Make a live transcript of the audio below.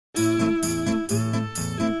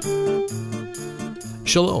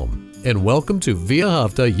Shalom, and welcome to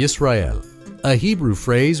V'ahavta Yisrael, a Hebrew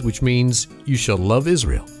phrase which means, you shall love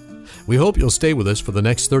Israel. We hope you'll stay with us for the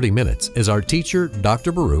next 30 minutes as our teacher,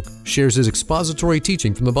 Dr. Baruch, shares his expository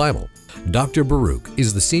teaching from the Bible. Dr. Baruch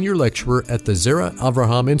is the senior lecturer at the Zera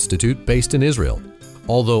Avraham Institute based in Israel.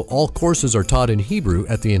 Although all courses are taught in Hebrew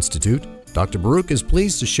at the Institute, Dr. Baruch is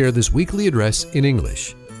pleased to share this weekly address in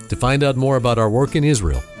English. To find out more about our work in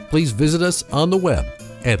Israel, please visit us on the web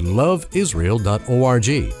at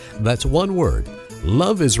LoveIsrael.org. That's one word,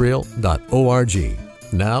 LoveIsrael.org.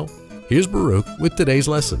 Now, here's Baruch with today's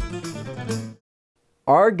lesson.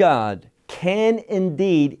 Our God can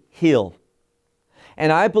indeed heal.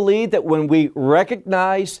 And I believe that when we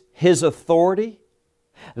recognize His authority,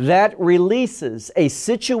 that releases a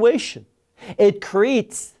situation. It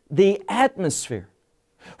creates the atmosphere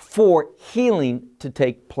for healing to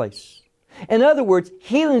take place. In other words,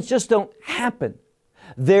 healings just don't happen.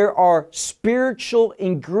 There are spiritual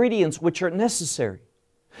ingredients which are necessary,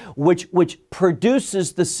 which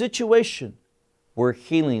produces the situation where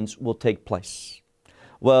healings will take place.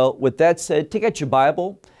 Well, with that said, take out your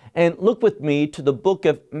Bible and look with me to the book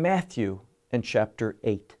of Matthew and chapter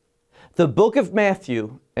 8. The book of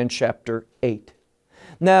Matthew and chapter 8.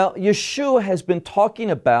 Now, Yeshua has been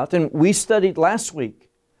talking about, and we studied last week,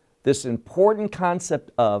 this important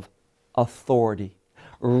concept of authority,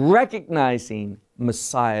 recognizing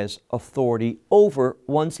Messiah's authority over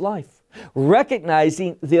one's life,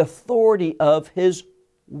 recognizing the authority of His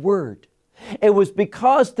Word. It was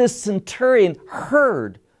because this centurion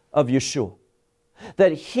heard of Yeshua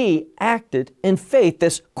that he acted in faith,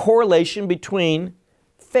 this correlation between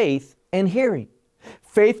faith and hearing.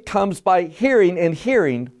 Faith comes by hearing, and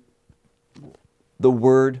hearing the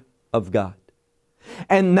Word of God.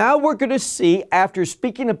 And now we're going to see, after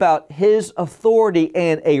speaking about His authority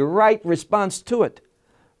and a right response to it,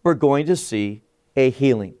 we're going to see a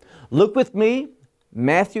healing. Look with me,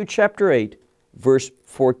 Matthew chapter 8, verse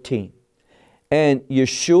 14. And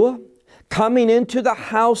Yeshua, coming into the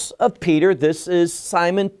house of Peter, this is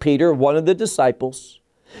Simon Peter, one of the disciples.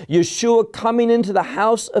 Yeshua coming into the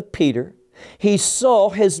house of Peter, he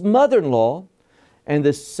saw his mother-in-law, and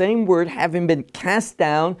the same word having been cast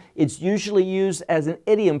down, it's usually used as an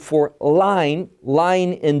idiom for lying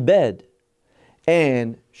in bed.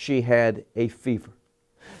 And she had a fever.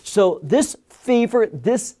 So this fever,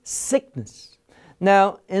 this sickness.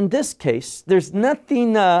 Now, in this case, there's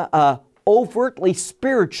nothing overtly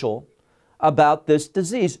spiritual about this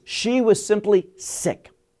disease. She was simply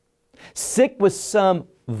sick. Sick with some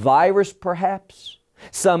virus, perhaps,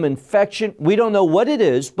 some infection. We don't know what it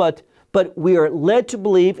is, but we are led to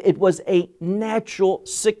believe it was a natural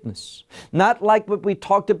sickness. Not like what we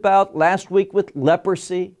talked about last week with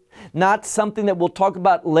leprosy, not something that we'll talk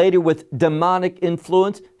about later with demonic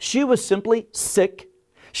influence. She was simply sick.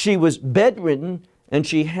 She was bedridden, and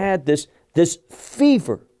she had this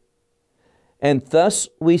fever. And thus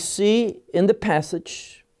we see in the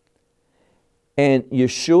passage, and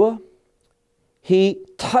Yeshua, He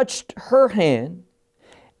touched her hand,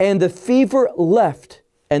 and the fever left.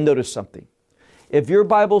 And notice something. If your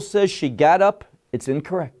Bible says she got up, it's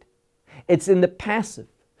incorrect. It's in the passive.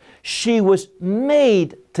 She was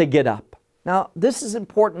made to get up. Now, this is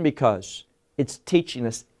important because it's teaching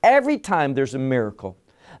us every time there's a miracle,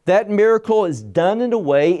 that miracle is done in a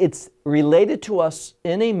way, it's related to us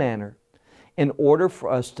in a manner in order for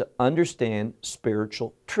us to understand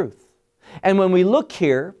spiritual truth. And when we look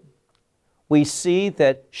here, we see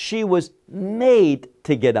that she was made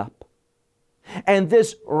to get up. And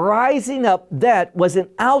this rising up, that was an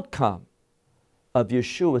outcome of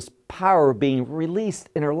Yeshua's power being released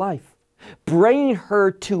in her life, bringing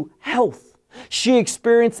her to health. She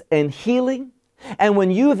experienced an healing, and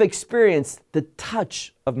when you have experienced the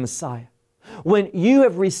touch of Messiah, when you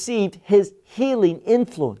have received His healing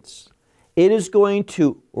influence, it is going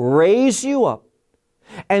to raise you up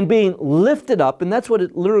and being lifted up, and that's what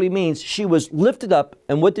it literally means. She was lifted up,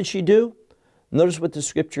 and what did she do? Notice what the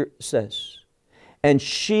Scripture says. And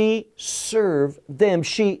she served them.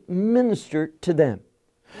 She ministered to them.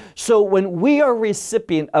 So when we are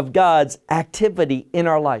recipient of God's activity in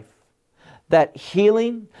our life, that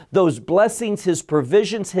healing, those blessings, His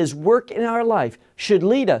provisions, His work in our life should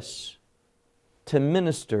lead us to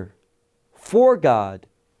minister for God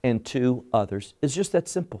and to others. It's just that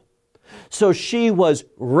simple. So she was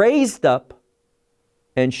raised up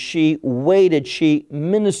and she waited, she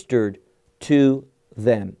ministered to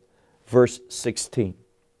them. Verse 16.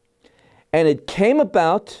 And it came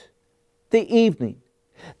about the evening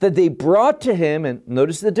that they brought to Him, and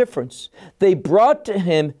notice the difference, they brought to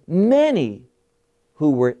Him many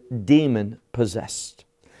who were demon possessed.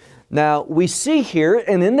 Now, we see here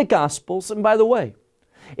and in the Gospels, and by the way,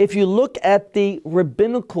 if you look at the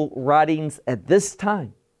rabbinical writings at this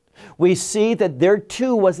time, we see that there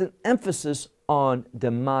too was an emphasis on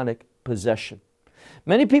demonic possession.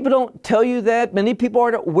 Many people don't tell you that. Many people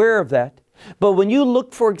aren't aware of that. But when you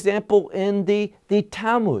look, for example, in the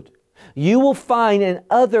Talmud, you will find in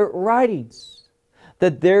other writings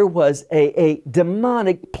that there was a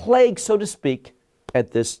demonic plague, so to speak,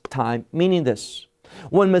 at this time, meaning this.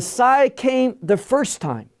 When Messiah came the first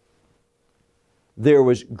time, there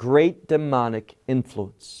was great demonic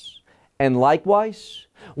influence. And likewise,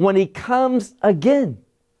 when He comes again,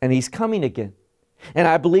 and He's coming again, and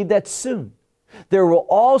I believe that soon, there will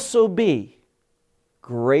also be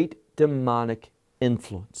great demonic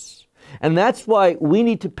influence. And that's why we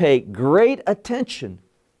need to pay great attention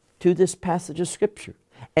to this passage of Scripture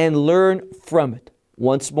and learn from it.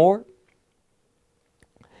 Once more,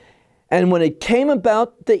 and when it came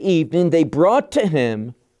about the evening, they brought to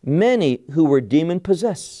Him many who were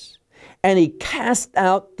demon-possessed. And He cast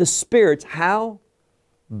out the spirits. How?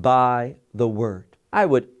 By the Word. I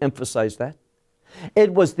would emphasize that.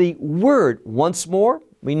 It was the Word. Once more,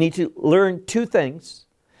 we need to learn two things.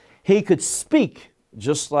 He could speak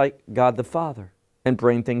just like God the Father and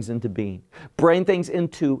bring things into being. Bring things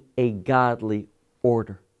into a godly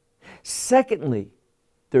order. Secondly,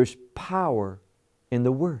 there's power in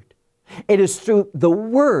the Word. It is through the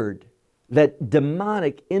Word that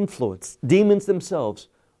demonic influence, demons themselves,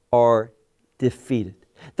 are defeated,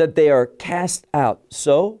 that they are cast out.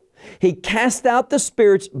 So, He cast out the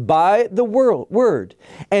spirits by the Word,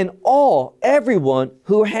 and everyone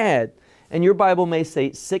who had, and your Bible may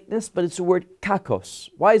say sickness, but it's the word kakos.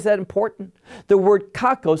 Why is that important? The word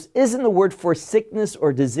kakos isn't the word for sickness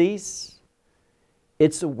or disease.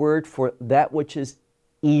 It's a word for that which is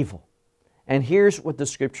evil. And here's what the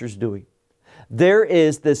Scripture's doing. There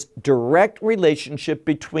is this direct relationship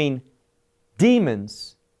between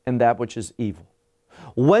demons and that which is evil.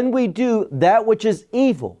 When we do that which is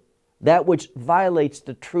evil, that which violates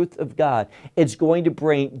the truth of God, it's going to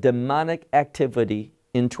bring demonic activity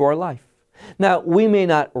into our life. Now, we may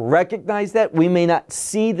not recognize that, we may not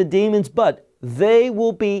see the demons, but they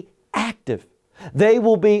will be active. They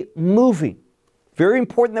will be moving. Very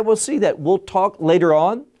important that we'll see that. We'll talk later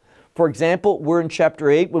on. For example, we're in chapter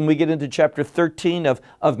 8. When we get into chapter 13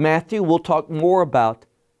 of Matthew, we'll talk more about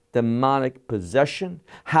demonic possession,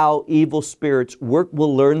 how evil spirits work.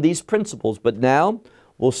 We'll learn these principles. But now,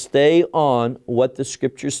 we'll stay on what the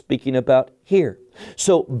Scripture's speaking about here.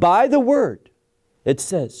 So, by the Word, it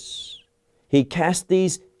says, He cast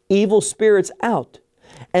these evil spirits out,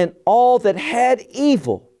 and all that had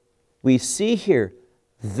evil, we see here,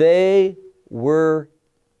 they were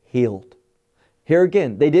healed. Here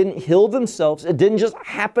again, they didn't heal themselves. It didn't just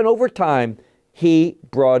happen over time. He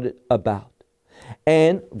brought it about.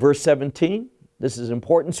 And verse 17, this is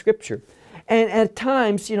important Scripture. And at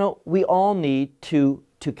times, we all need to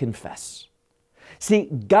confess. See,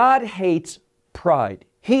 God hates pride.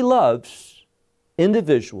 He loves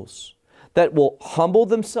individuals that will humble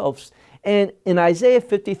themselves. And in Isaiah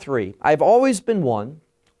 53, I've always been one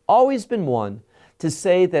to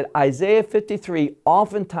say that Isaiah 53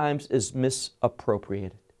 oftentimes is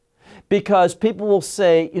misappropriated. Because people will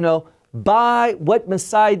say, by what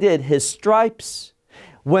Messiah did, His stripes,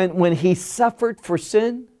 when He suffered for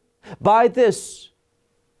sin, by this,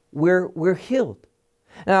 we're healed.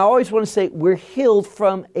 And I always want to say we're healed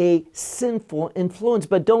from a sinful influence,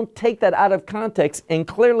 but don't take that out of context. And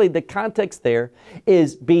clearly the context there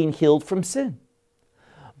is being healed from sin.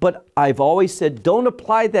 But I've always said don't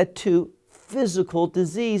apply that to physical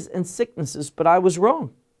disease and sicknesses, but I was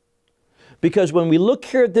wrong. Because when we look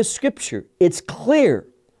here at this Scripture, it's clear.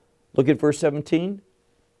 Look at verse 17.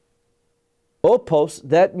 Opos,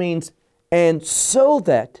 that means, and so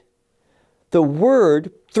that the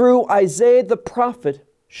word through Isaiah the prophet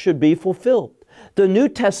should be fulfilled. The New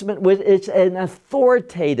Testament, it's an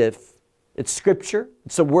authoritative, it's Scripture,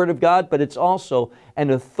 it's the Word of God, but it's also an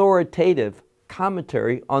authoritative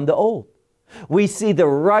commentary on the Old. We see the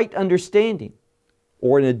right understanding,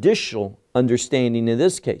 or an additional understanding in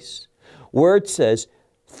this case, where it says,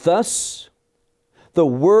 thus the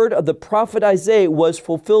word of the prophet Isaiah was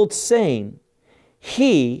fulfilled, saying,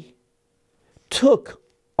 He took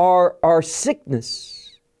our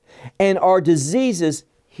sickness and our diseases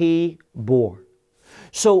He bore.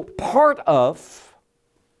 So part of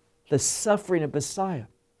the suffering of Messiah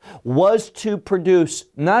was to produce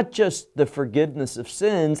not just the forgiveness of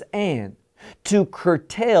sins and to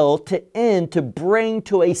curtail, to end, to bring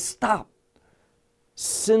to a stop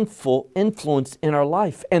sinful influence in our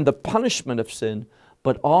life and the punishment of sin,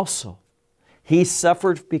 but also He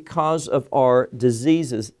suffered because of our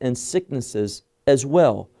diseases and sicknesses as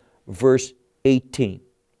well. Verse 18.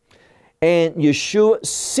 And Yeshua,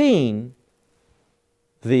 seeing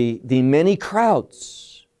the many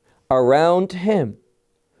crowds around him,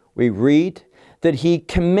 we read that he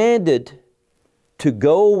commanded to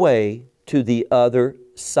go away to the other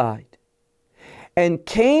side. And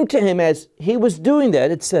came to him, as he was doing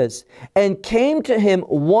that, it says, and came to him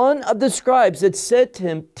one of the scribes that said to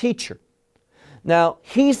him, Teacher. Now,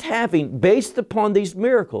 he's having, based upon these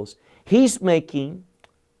miracles, he's making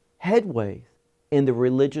headway in the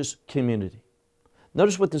religious community.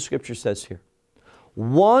 Notice what the scripture says here.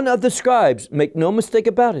 One of the scribes, make no mistake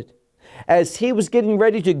about it, as he was getting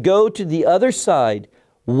ready to go to the other side,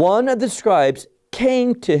 one of the scribes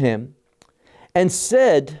came to him and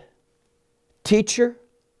said, Teacher,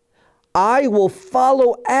 I will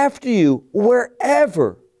follow after you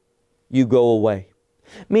wherever you go away.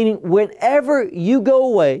 Meaning, whenever you go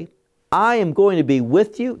away, I am going to be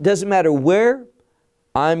with you. Doesn't matter where,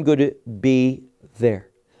 I'm going to be there.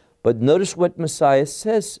 But notice what Messiah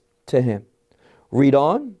says to him. Read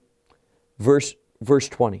on, verse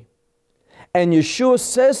 20. And Yeshua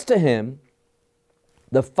says to him,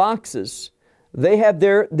 the foxes, they have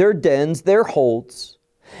their dens, their holds,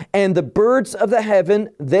 and the birds of the heaven,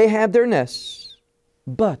 they have their nests.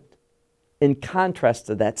 But in contrast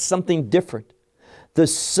to that, something different. The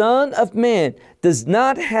Son of Man does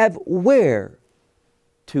not have where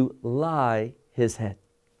to lie his head.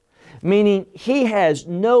 Meaning he has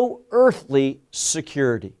no earthly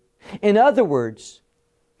security. In other words,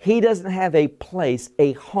 he doesn't have a place,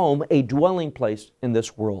 a home, a dwelling place in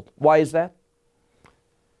this world. Why is that?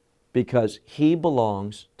 Because he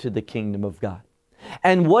belongs to the kingdom of God.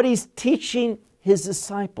 And what he's teaching his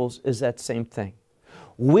disciples is that same thing.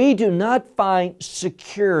 We do not find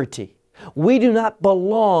security. We do not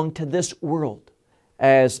belong to this world.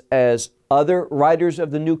 As other writers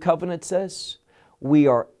of the New Covenant says, we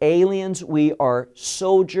are aliens, we are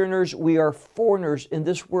sojourners, we are foreigners in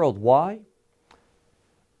this world. Why?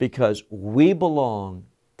 Because we belong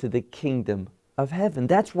to the kingdom of heaven.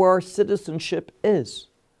 That's where our citizenship is.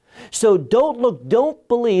 So don't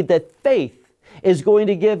believe that faith is going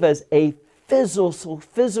to give us a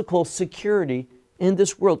physical security in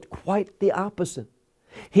this world. Quite the opposite.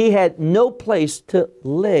 He had no place to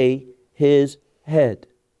lay his head.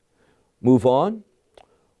 Move on.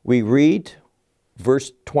 We read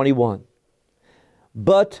verse 21.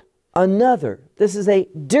 But another, this is a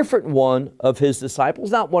different one of his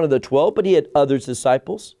disciples, not one of the 12, but he had other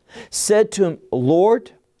disciples, said to him,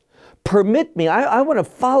 Lord, permit me, I want to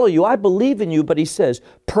follow you, I believe in you, but he says,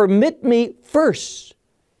 permit me first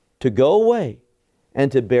to go away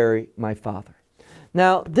and to bury my father.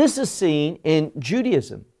 Now, this is seen in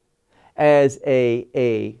Judaism as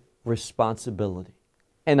a responsibility,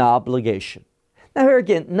 an obligation. Now here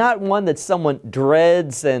again, not one that someone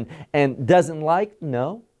dreads and doesn't like.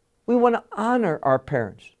 No, we want to honor our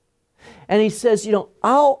parents. And he says, you know,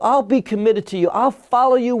 I'll be committed to you. I'll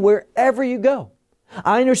follow you wherever you go.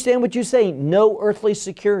 I understand what you're saying, no earthly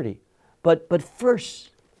security. But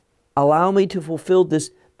first, allow me to fulfill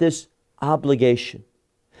this obligation.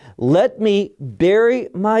 Let me bury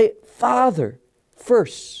my father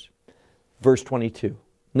first. Verse 22.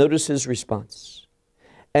 Notice his response.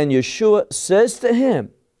 And Yeshua says to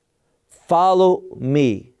him, follow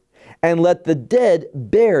me, and let the dead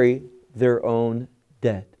bury their own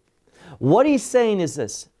dead. What he's saying is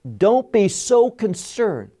this: don't be so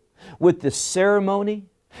concerned with the ceremony,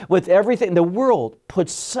 with everything. The world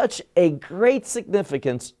puts such a great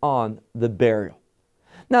significance on the burial.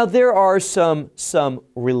 Now, there are some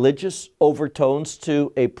religious overtones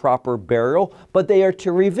to a proper burial, but they are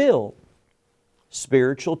to reveal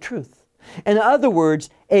spiritual truth. In other words,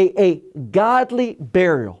 a godly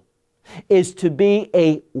burial is to be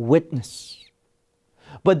a witness.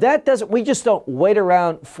 But that doesn't, we just don't wait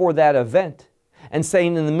around for that event and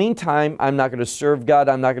saying, in the meantime, I'm not going to serve God,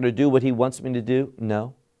 I'm not going to do what He wants me to do.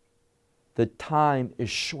 No. The time is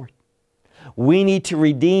short. We need to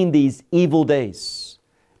redeem these evil days.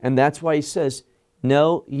 And that's why He says,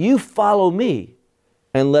 no, you follow me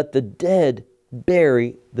and let the dead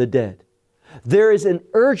bury the dead. There is an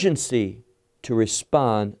urgency to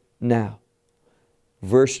respond now.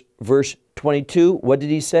 Verse 22, what did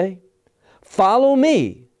He say? Follow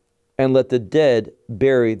me and let the dead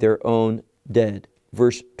bury their own dead.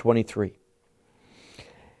 Verse 23.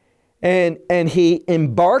 And he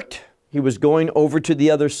embarked. He was going over to the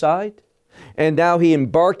other side. And now he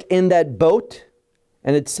embarked in that boat.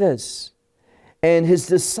 And it says, and his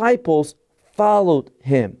disciples followed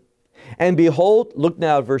him. And behold, look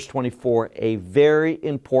now at verse 24, a very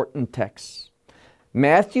important text.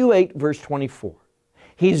 Matthew 8, verse 24.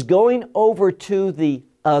 He's going over to the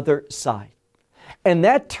other side. And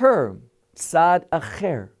that term, Tzad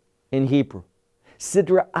Acher in Hebrew,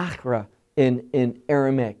 Zera Avraham in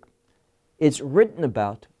Aramaic, it's written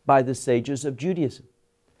about by the sages of Judaism.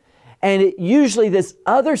 And usually this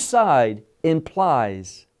other side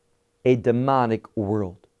implies a demonic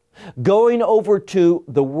world, going over to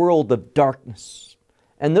the world of darkness.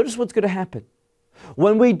 And notice what's going to happen.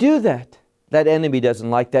 When we do that, that enemy doesn't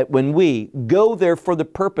like that. When we go there for the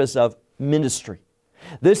purpose of ministry,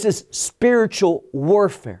 this is spiritual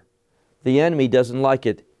warfare. The enemy doesn't like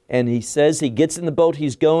it. And he says he gets in the boat,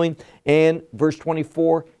 he's going, and verse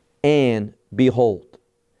 24, and behold,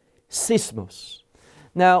 seismos.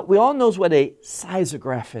 Now, we all know what a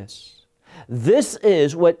seismograph is. This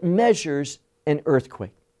is what measures an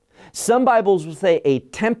earthquake. Some Bibles will say a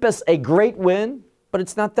tempest, a great wind, but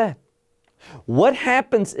it's not that. What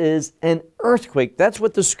happens is an earthquake. That's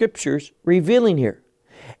what the Scripture's revealing here.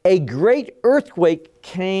 A great earthquake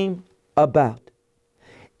came about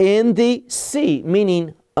in the sea,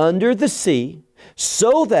 meaning under the sea,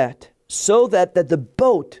 so that the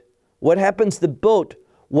boat, what happens, the boat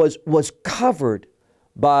was covered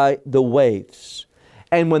by the waves.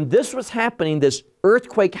 And when this was happening, this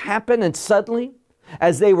earthquake happened, and suddenly,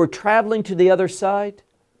 as they were traveling to the other side,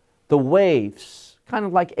 the waves, kind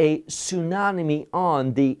of like a tsunami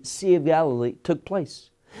on the Sea of Galilee, took place.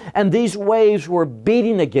 And these waves were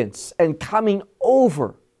beating against and coming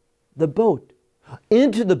over the boat,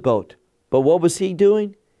 into the boat. But what was he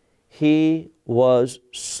doing? He was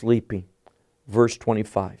sleeping. Verse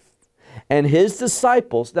 25. And his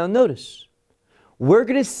disciples, now notice, we're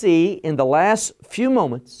going to see in the last few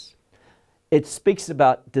moments, it speaks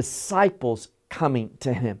about disciples coming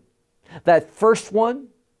to him. That first one,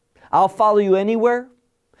 I'll follow you anywhere.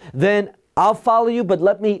 Then I'll follow you, but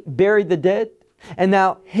let me bury the dead. And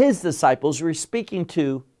now his disciples were speaking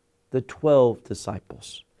to the 12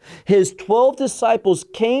 disciples. His 12 disciples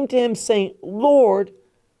came to him saying, Lord,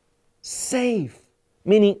 save,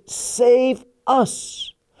 meaning save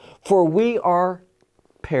us, for we are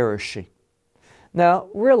perishing. Now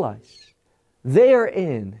realize, they are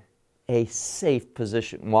in a safe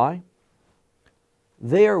position. Why?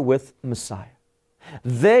 They are with Messiah.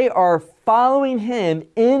 They are following Him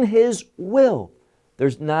in His will.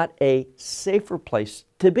 There's not a safer place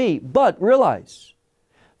to be. But realize,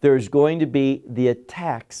 there's going to be the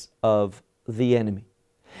attacks of the enemy.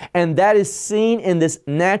 And that is seen in this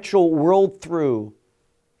natural world through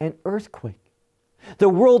an earthquake. The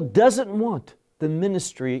world doesn't want the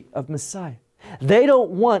ministry of Messiah. They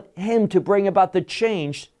don't want Him to bring about the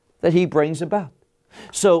change that He brings about.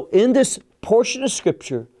 So in this portion of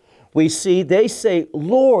Scripture, we see they say,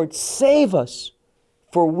 Lord, save us,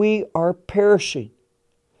 for we are perishing.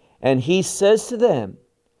 And He says to them,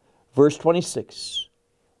 verse 26,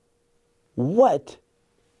 what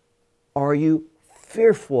are you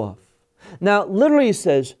fearful of? Now, literally it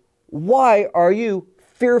says, why are you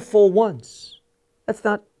fearful ones? That's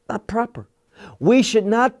not proper. We should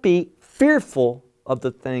not be fearful of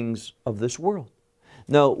the things of this world.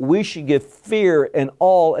 No, we should give fear and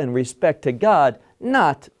awe and respect to God,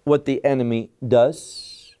 not what the enemy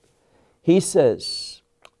does. He says,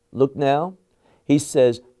 look now, He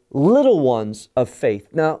says, little ones of faith.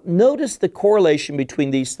 Now, notice the correlation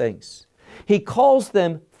between these things. He calls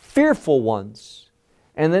them fearful ones,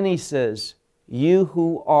 and then He says, you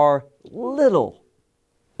who are little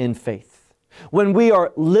in faith. When we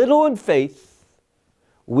are little in faith,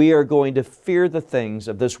 we are going to fear the things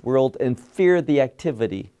of this world and fear the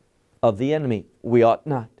activity of the enemy. We ought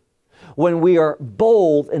not. When we are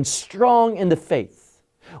bold and strong in the faith,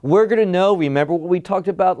 we're going to know, remember what we talked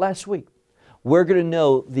about last week, we're going to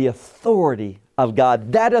know the authority of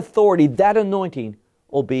God. That authority, that anointing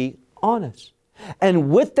will be on us. And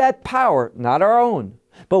with that power, not our own,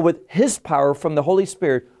 but with His power from the Holy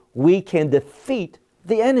Spirit, we can defeat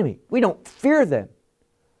the enemy. We don't fear them,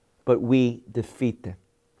 but we defeat them.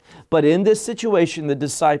 But in this situation, the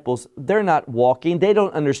disciples, they're not walking. They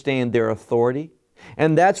don't understand their authority.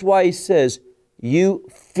 And that's why He says, you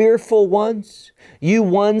fearful ones, you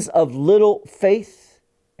ones of little faith.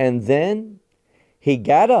 And then He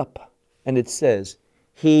got up, and it says,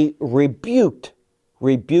 He rebuked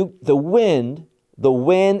the wind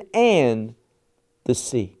and the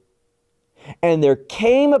sea. And there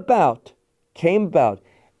came about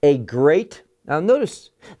a great, now notice,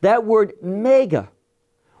 that word mega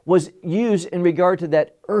was used in regard to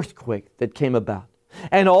that earthquake that came about.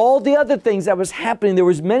 And all the other things that was happening, there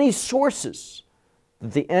was many sources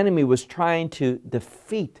that the enemy was trying to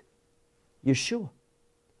defeat Yeshua.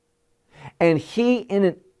 And he, in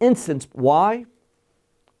an instance, why?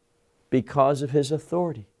 because of His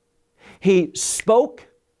authority. He spoke,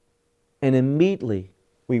 and immediately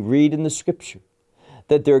we read in the Scripture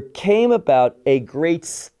that there came about a great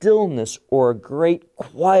stillness or a great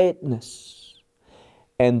quietness.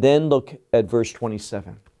 And then look at verse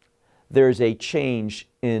 27. There's a change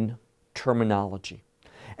in terminology.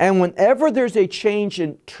 And whenever there's a change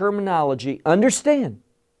in terminology, understand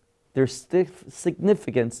there's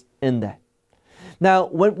significance in that. Now,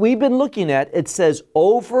 what we've been looking at, it says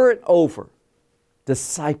over and over,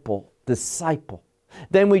 disciple, disciple.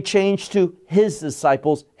 Then we change to His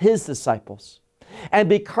disciples, His disciples. And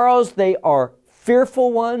because they are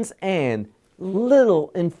fearful ones and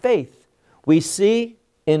little in faith, we see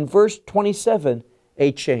in verse 27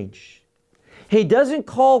 a change. He doesn't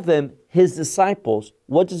call them His disciples.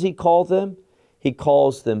 What does He call them? He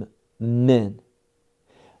calls them men.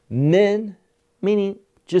 Men, meaning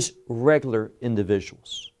just regular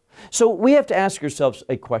individuals. So we have to ask ourselves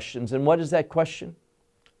a question, and what is that question?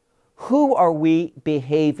 Who are we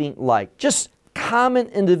behaving like? Just common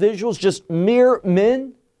individuals, just mere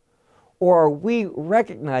men? Or are we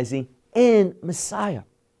recognizing in Messiah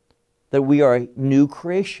that we are a new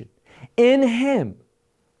creation? In Him,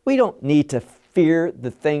 we don't need to fear the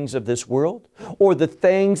things of this world or the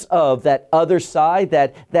things of that other side,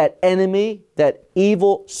 that enemy, that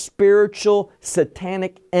evil, spiritual,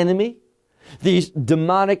 satanic enemy, these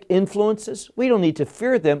demonic influences. We don't need to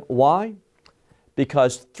fear them. Why?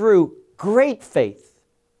 Because through great faith,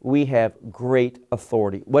 we have great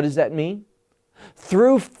authority. What does that mean?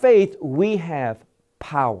 Through faith, we have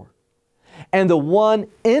power. And the one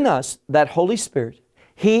in us, that Holy Spirit,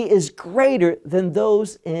 He is greater than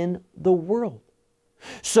those in the world.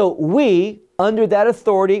 So we, under that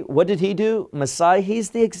authority, what did He do? Messiah, He's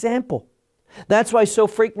the example. That's why so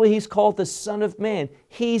frequently He's called the Son of Man.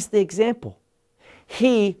 He's the example.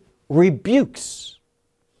 He rebukes.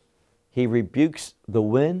 He rebukes the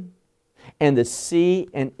wind and the sea,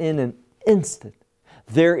 and in an instant,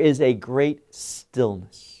 there is a great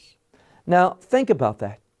stillness. Now, think about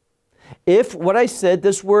that. If what I said,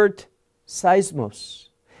 this word seismos,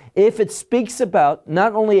 if it speaks about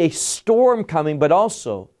not only a storm coming, but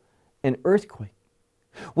also an earthquake,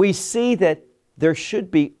 we see that there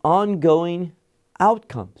should be ongoing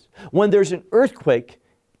outcomes. When there's an earthquake,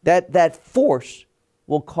 that force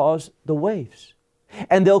will cause the waves.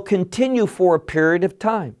 And they'll continue for a period of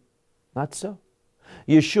time. Not so.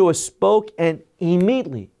 Yeshua spoke, and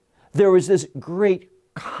immediately there was this great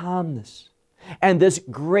calmness and this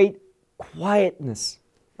great quietness.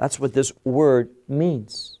 That's what this word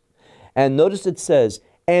means. And notice it says,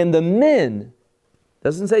 and the men,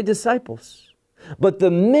 doesn't say disciples, but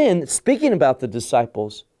the men, speaking about the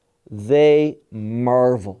disciples, they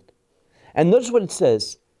marveled. And notice what it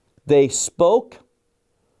says. They spoke,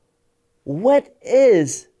 what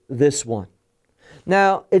is this one?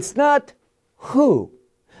 Now, it's not who,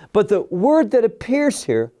 but the word that appears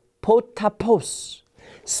here, potapos,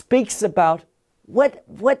 speaks about what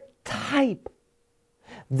type.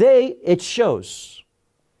 It shows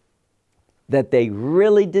that they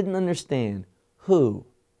really didn't understand who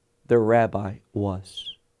the rabbi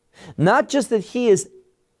was. Not just that He is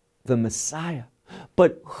the Messiah,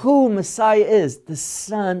 but who Messiah is, the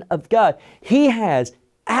Son of God. He has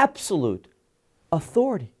absolute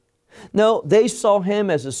authority. No, they saw Him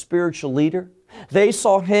as a spiritual leader. They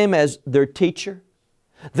saw Him as their teacher.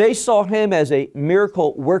 They saw Him as a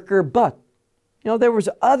miracle worker, but there was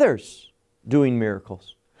others doing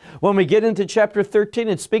miracles. When we get into chapter 13,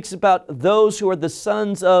 it speaks about those who are the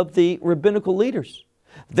sons of the rabbinical leaders.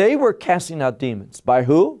 They were casting out demons. By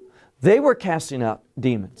who? They were casting out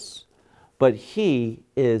demons. But He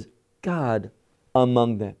is God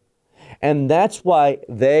among them. And that's why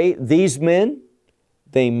these men,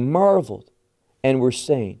 they marveled and were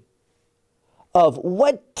saying, of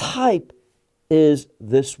what type is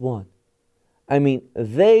this one? I mean,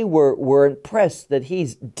 they were impressed that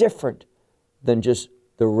He's different than just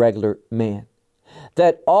the regular man.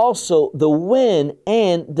 That also the wind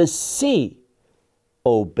and the sea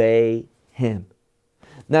obey Him.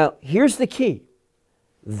 Now, here's the key.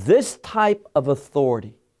 This type of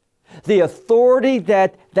authority, the authority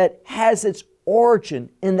that has its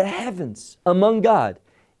origin in the heavens among God,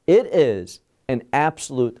 it is an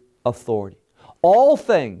absolute authority. All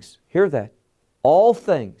things, hear that, all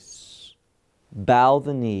things bow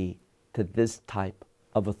the knee to this type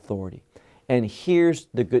of authority. And here's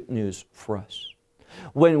the good news for us.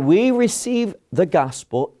 When we receive the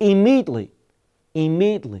gospel, immediately,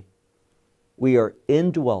 we are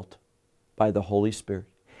indwelt by the Holy Spirit.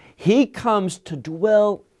 He comes to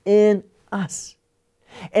dwell in us.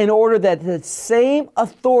 in order that the same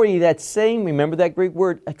authority, remember that Greek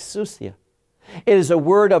word, exousia. It is a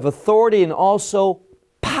word of authority and also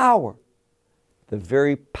power, the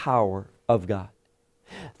very power of God.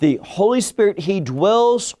 The Holy Spirit, He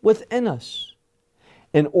dwells within us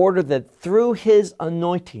in order that through His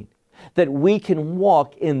anointing, that we can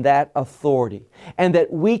walk in that authority and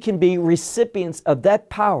that we can be recipients of that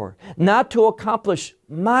power, not to accomplish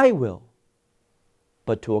my will,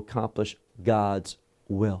 but to accomplish God's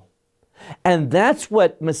will. And that's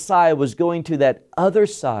what Messiah was going to that other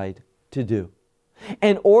side to do,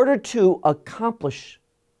 in order to accomplish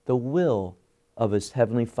the will of His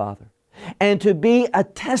Heavenly Father, and to be a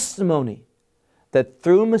testimony that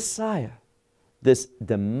through Messiah, this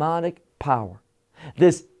demonic power,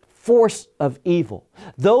 this force of evil,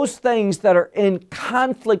 those things that are in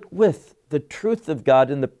conflict with the truth of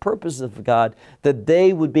God and the purpose of God, that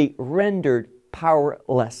they would be rendered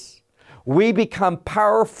powerless. We become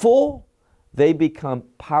powerful, they become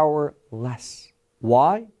powerless.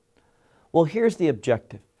 Why? Well, here's the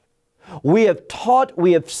objective. We have taught,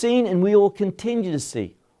 we have seen, and we will continue to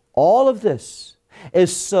see. All of this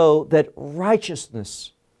is so that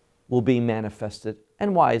righteousness will be manifested.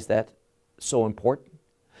 And why is that so important?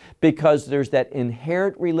 Because there's that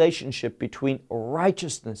inherent relationship between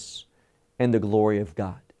righteousness and the glory of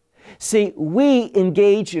God. See, we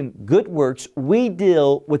engage in good works, we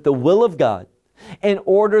deal with the will of God in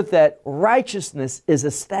order that righteousness is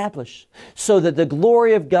established so that the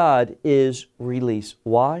glory of God is released.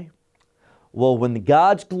 Why? Well, when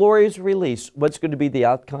God's glory is released, what's going to be the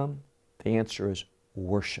outcome? The answer is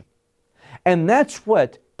worship. And that's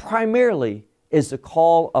what primarily is the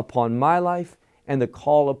call upon my life and the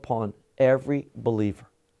call upon every believer.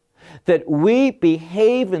 That we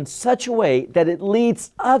behave in such a way that it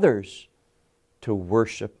leads others to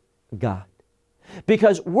worship God.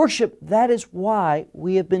 Because worship, that is why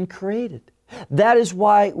we have been created. That is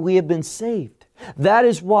why we have been saved. That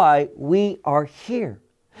is why we are here.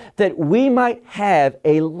 That we might have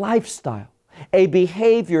a lifestyle, a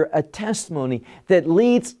behavior, a testimony that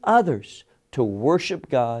leads others to worship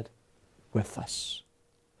God with us.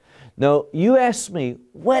 Now, you ask me,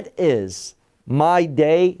 what is my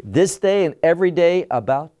day, this day, and every day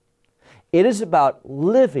about? It is about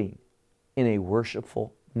living in a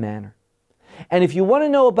worshipful manner. And if you want to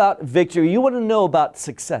know about victory, you want to know about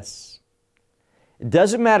success, it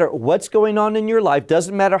doesn't matter what's going on in your life,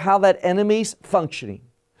 doesn't matter how that enemy's functioning,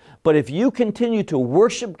 but if you continue to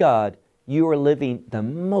worship God, you are living the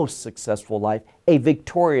most successful life, a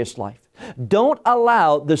victorious life. Don't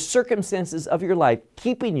allow the circumstances of your life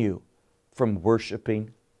keeping you from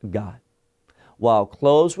worshiping God. Well, I'll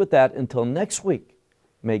close with that until next week.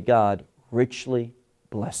 May God richly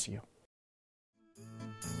bless you.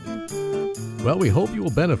 Well, we hope you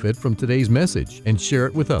will benefit from today's message and share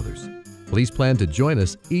it with others. Please plan to join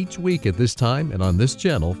us each week at this time and on this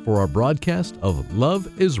channel for our broadcast of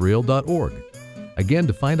LoveIsrael.org. Again,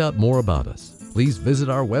 to find out more about us, please visit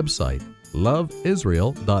our website,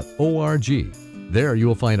 LoveIsrael.org. There you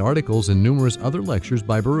will find articles and numerous other lectures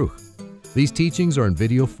by Baruch. These teachings are in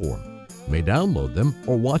video form. You may download them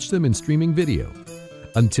or watch them in streaming video.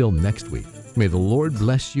 Until next week, may the Lord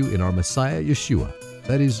bless you in our Messiah Yeshua,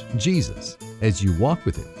 that is Jesus, as you walk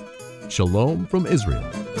with Him. Shalom from Israel.